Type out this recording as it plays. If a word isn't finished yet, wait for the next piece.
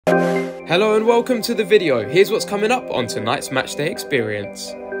Hello and welcome to the video. Here's what's coming up on tonight's Matchday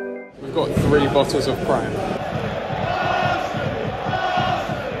experience. We've got 3 bottles of Prem.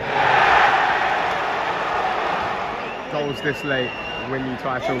 Goals this late, win you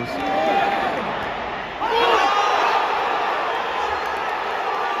titles.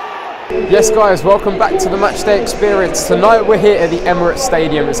 Yes guys, welcome back to the Matchday experience. Tonight we're here at the Emirates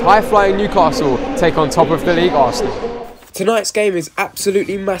Stadium as high-flying Newcastle take on top of the league Arsenal. Tonight's game is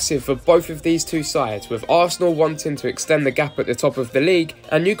absolutely massive for both of these two sides, with Arsenal wanting to extend the gap at the top of the league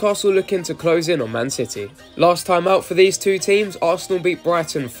and Newcastle looking to close in on Man City. Last time out for these two teams, Arsenal beat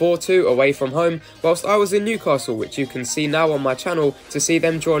Brighton 4-2 away from home, whilst I was in Newcastle, which you can see now on my channel, to see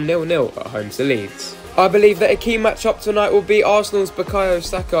them draw 0-0 at home to Leeds. I believe that a key matchup tonight will be Arsenal's Bukayo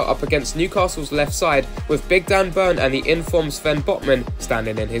Saka up against Newcastle's left side, with Big Dan Burn and the informed Sven Botman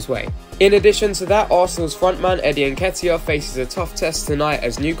standing in his way. In addition to that, Arsenal's frontman Eddie Nketiah faces a tough test tonight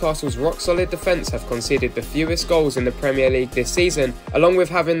as Newcastle's rock-solid defence have conceded the fewest goals in the Premier League this season, along with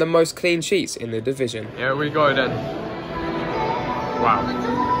having the most clean sheets in the division. Here we go then. Wow.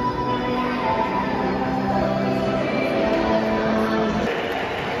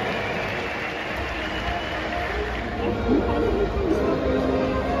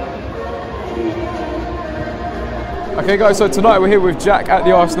 Okay guys, so tonight we're here with Jack at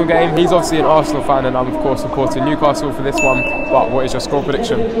the Arsenal game. He's obviously an Arsenal fan and I'm of course supporting Newcastle for this one. But what is your score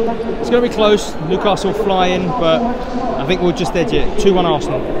prediction? It's going to be close. Newcastle flying, but I think we'll just edge it. 2-1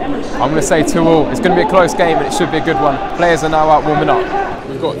 Arsenal. I'm going to say 2-2. It's going to be a close game and it should be a good one. Players are now out warming up.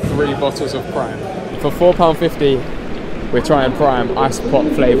 We've got 3 bottles of Prime. For £4.50, we're trying Prime Ice Pop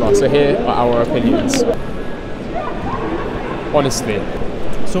flavour. So here are our opinions. Honestly.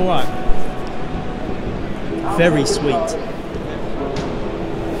 It's alright. Very sweet.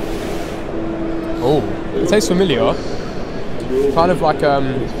 Oh, it tastes familiar. Kind of like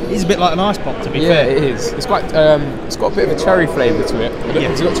it's a bit like an ice pop, to be fair. Yeah, it is. It's quite it's got a bit of a cherry flavour to it.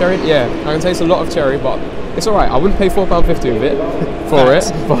 Has it got cherry? Yeah, I can taste a lot of cherry, but it's alright. I wouldn't pay £4.50 with it for it,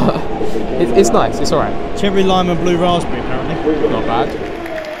 but it's nice. It's alright. Cherry, lime, and blue raspberry, apparently. Not bad.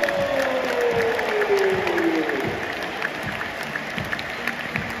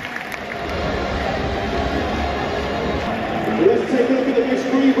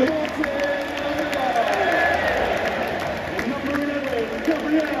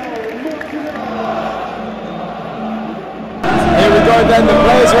 Then the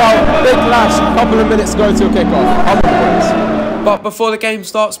players are out, big lash, a couple of minutes to go to a kick-off. But before the game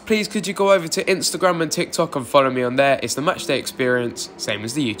starts, please could you go over to Instagram and TikTok and follow me on there. It's the Matchday experience, same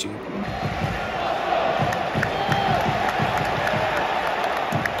as the YouTube.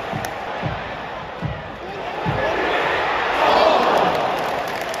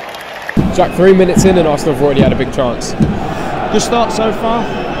 Jack, 3 minutes in and Arsenal have already had a big chance. Good start so far.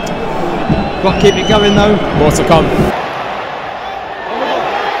 Got to keep it going though. More to come.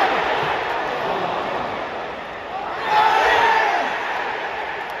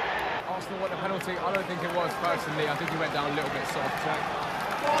 I don't think it was personally. I think he went down a little bit soft.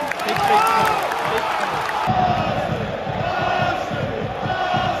 Big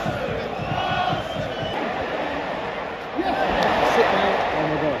Oh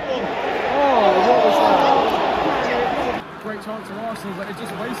my god. Oh, what was that? Great chance for Arsenal, but they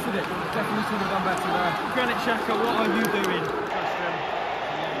just wasted it. Definitely should have done better there. Granit Xhaka, what are you doing?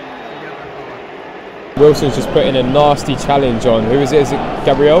 Wilson's just putting a nasty challenge on. Who is it? Is it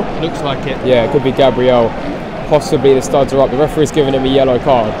Gabriel? Looks like it. Yeah, it could be Gabriel. Possibly the studs are up. The referee's giving him a yellow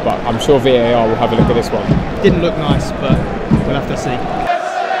card, but I'm sure VAR will have a look at this one. Didn't look nice, but we'll have to see.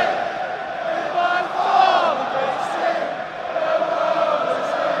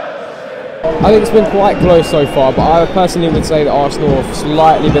 I think it's been quite close so far, but I personally would say that Arsenal have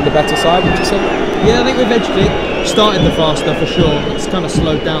slightly been the better side, would you say? Yeah, I think we've edged it. Started the faster for sure. It's kind of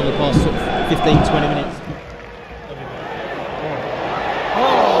slowed down the past sort of 15-20 minutes.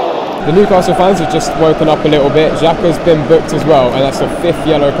 The Newcastle fans have just woken up a little bit. Xhaka's been booked as well, and that's the 5th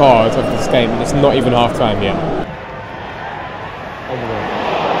yellow card of this game, and it's not even half time yet.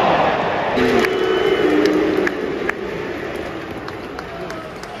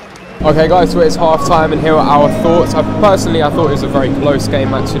 Okay guys, so it's half time and here are our thoughts. Personally, I thought it was a very close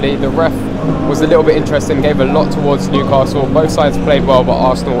game actually. The ref was a little bit interesting, gave a lot towards Newcastle. Both sides played well, but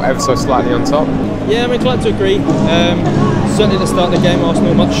Arsenal ever so slightly on top. Yeah, I'm inclined to agree. Certainly at the start of the game,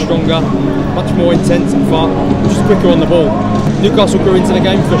 Arsenal much stronger, much more intense and far, just quicker on the ball. Newcastle grew into the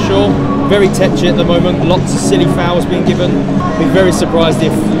game for sure. Very tetchy at the moment, lots of silly fouls being given. Be very surprised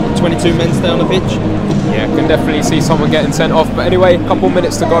if 22 men stay on the pitch. Yeah, can definitely see someone getting sent off. But anyway, a couple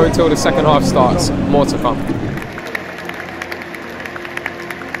minutes to go until the second half starts. More to come.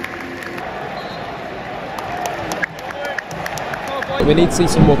 We need to see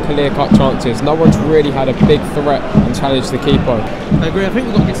some more clear-cut chances. No one's really had a big threat and challenged the keeper. I agree. I think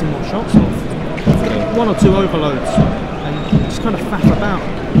we've got to get some more shots off. Yeah. 1 or 2 overloads and just kind of faff about.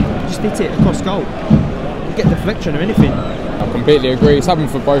 Just hit it across goal. Get deflection or anything. I completely agree. It's happened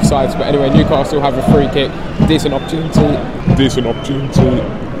for both sides. But anyway, Newcastle have a free kick. Decent opportunity. Decent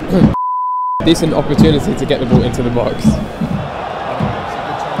opportunity to get the ball into the box.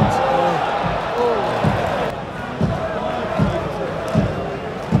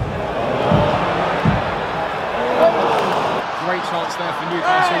 Great chance there for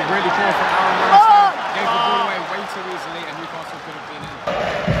Newcastle. Really poor from Aaron Ramsdale. Gave the ball away way too easily, and Newcastle could have been in.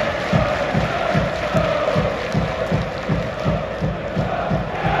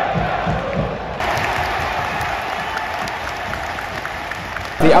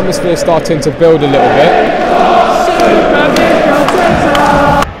 The atmosphere is starting to build a little bit.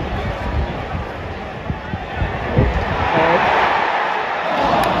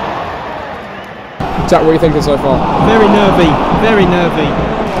 Jack, what are you thinking so far? Very nervy, very nervy.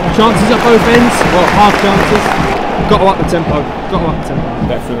 Chances at both ends, well, half chances. Got to up the tempo,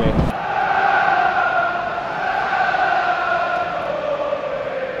 Definitely.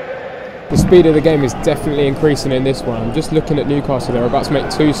 The speed of the game is definitely increasing in this one. I'm just looking at Newcastle, they're about to make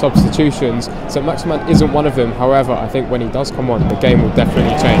 2 substitutions, so Maximan isn't one of them. However, I think when he does come on, the game will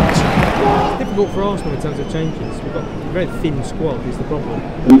definitely change. It's difficult for Arsenal in terms of changes. We've got a very thin squad, is the problem.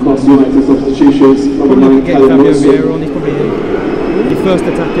 Newcastle United substitutions. Probably get Fabio Vieira on, he's probably the first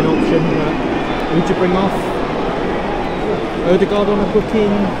attacking option. Who'd you bring off? Odegaard on a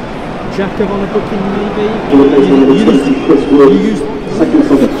booking, Jacob on a booking maybe? You use second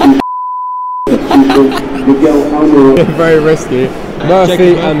substitution. Very risky.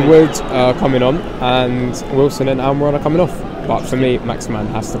 Murphy and Wood are coming on, and Wilson and Almiron are coming off. But for me, Maximan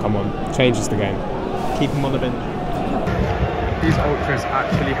has to come on. Changes the game. keep him on the bench. These ultras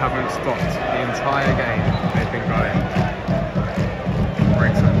actually haven't stopped the entire game. They've been going.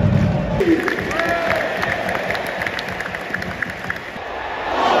 Wrexham. Do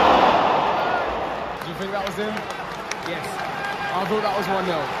you think that was him? Yes. I thought that was 1-0.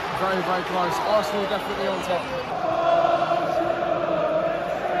 Very, very close. Arsenal definitely on top.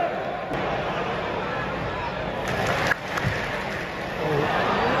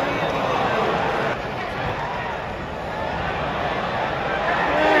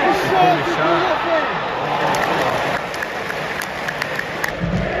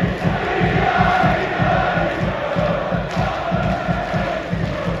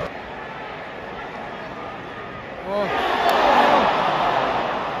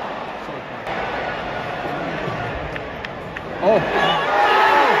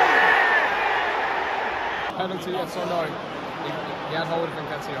 Penalty, yes or no? He had hold of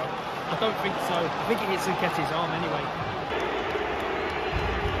Nketiah. I don't think so. I think it hits Nketiah's arm anyway.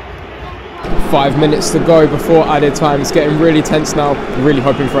 5 minutes to go before added time. It's getting really tense now. Really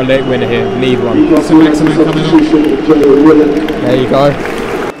hoping for a late winner here. Need one. So Maximan coming on. There you go.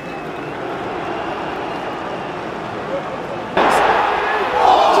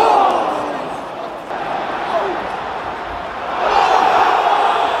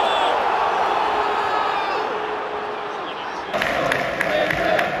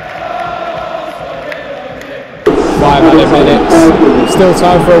 Minutes. Still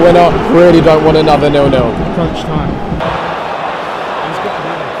time for a winner. Really don't want another 0-0. Crunch time. He's got to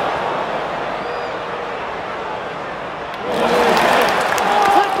have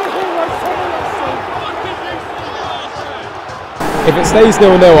it. If it stays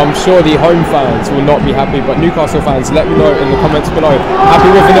 0-0, I'm sure the home fans will not be happy, but Newcastle fans, let me know in the comments below. Happy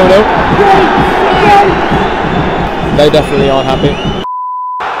with the 0-0? They definitely aren't happy.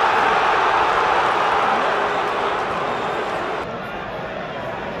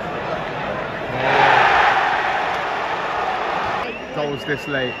 Goals this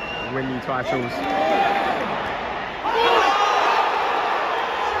late win you titles.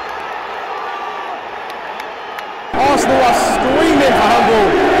 Arsenal are screaming for handball.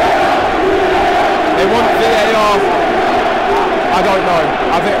 They want VAR. I don't know.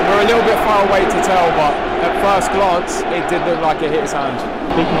 I think we're a little bit far away to tell, but at first glance it did look like it hit his hand.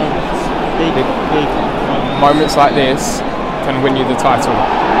 big moments. Big moments. Moments like this can win you the title.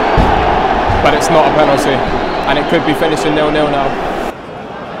 But it's not a penalty. And it could be finishing 0-0 now.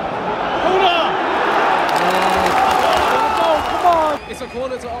 It's a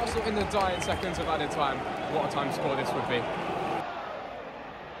corner to Arsenal in the dying seconds of added time. What a time score this would be.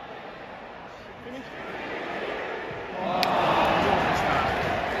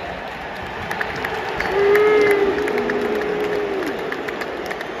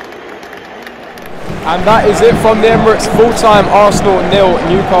 And that is it from the Emirates. Full-time, Arsenal 0,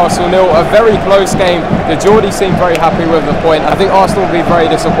 Newcastle 0. A very close game. The Geordie seemed very happy with the point. I think Arsenal will be very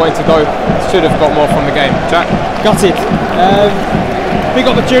disappointed though. Should have got more from the game. Jack? Gutted. Big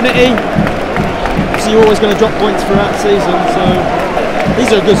opportunity. So you're always going to drop points throughout the season. So these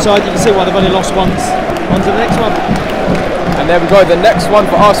are a good side. You can see why they've only lost once. On to the next one. And there we go. The next one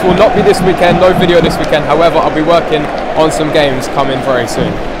for us will not be this weekend. No video this weekend. However, I'll be working on some games coming very soon.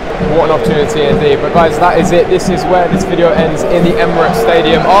 What an opportunity indeed. But guys, that is it. This is where this video ends in the Emirates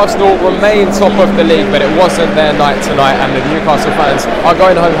Stadium. Arsenal remain top of the league, but it wasn't their night tonight, and the Newcastle fans are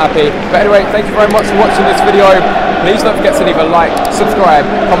going home happy. But anyway, thank you very much for watching this video. Please don't forget to leave a like, subscribe,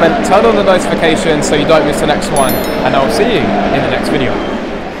 comment, turn on the notifications so you don't miss the next one, and I'll see you in the next video.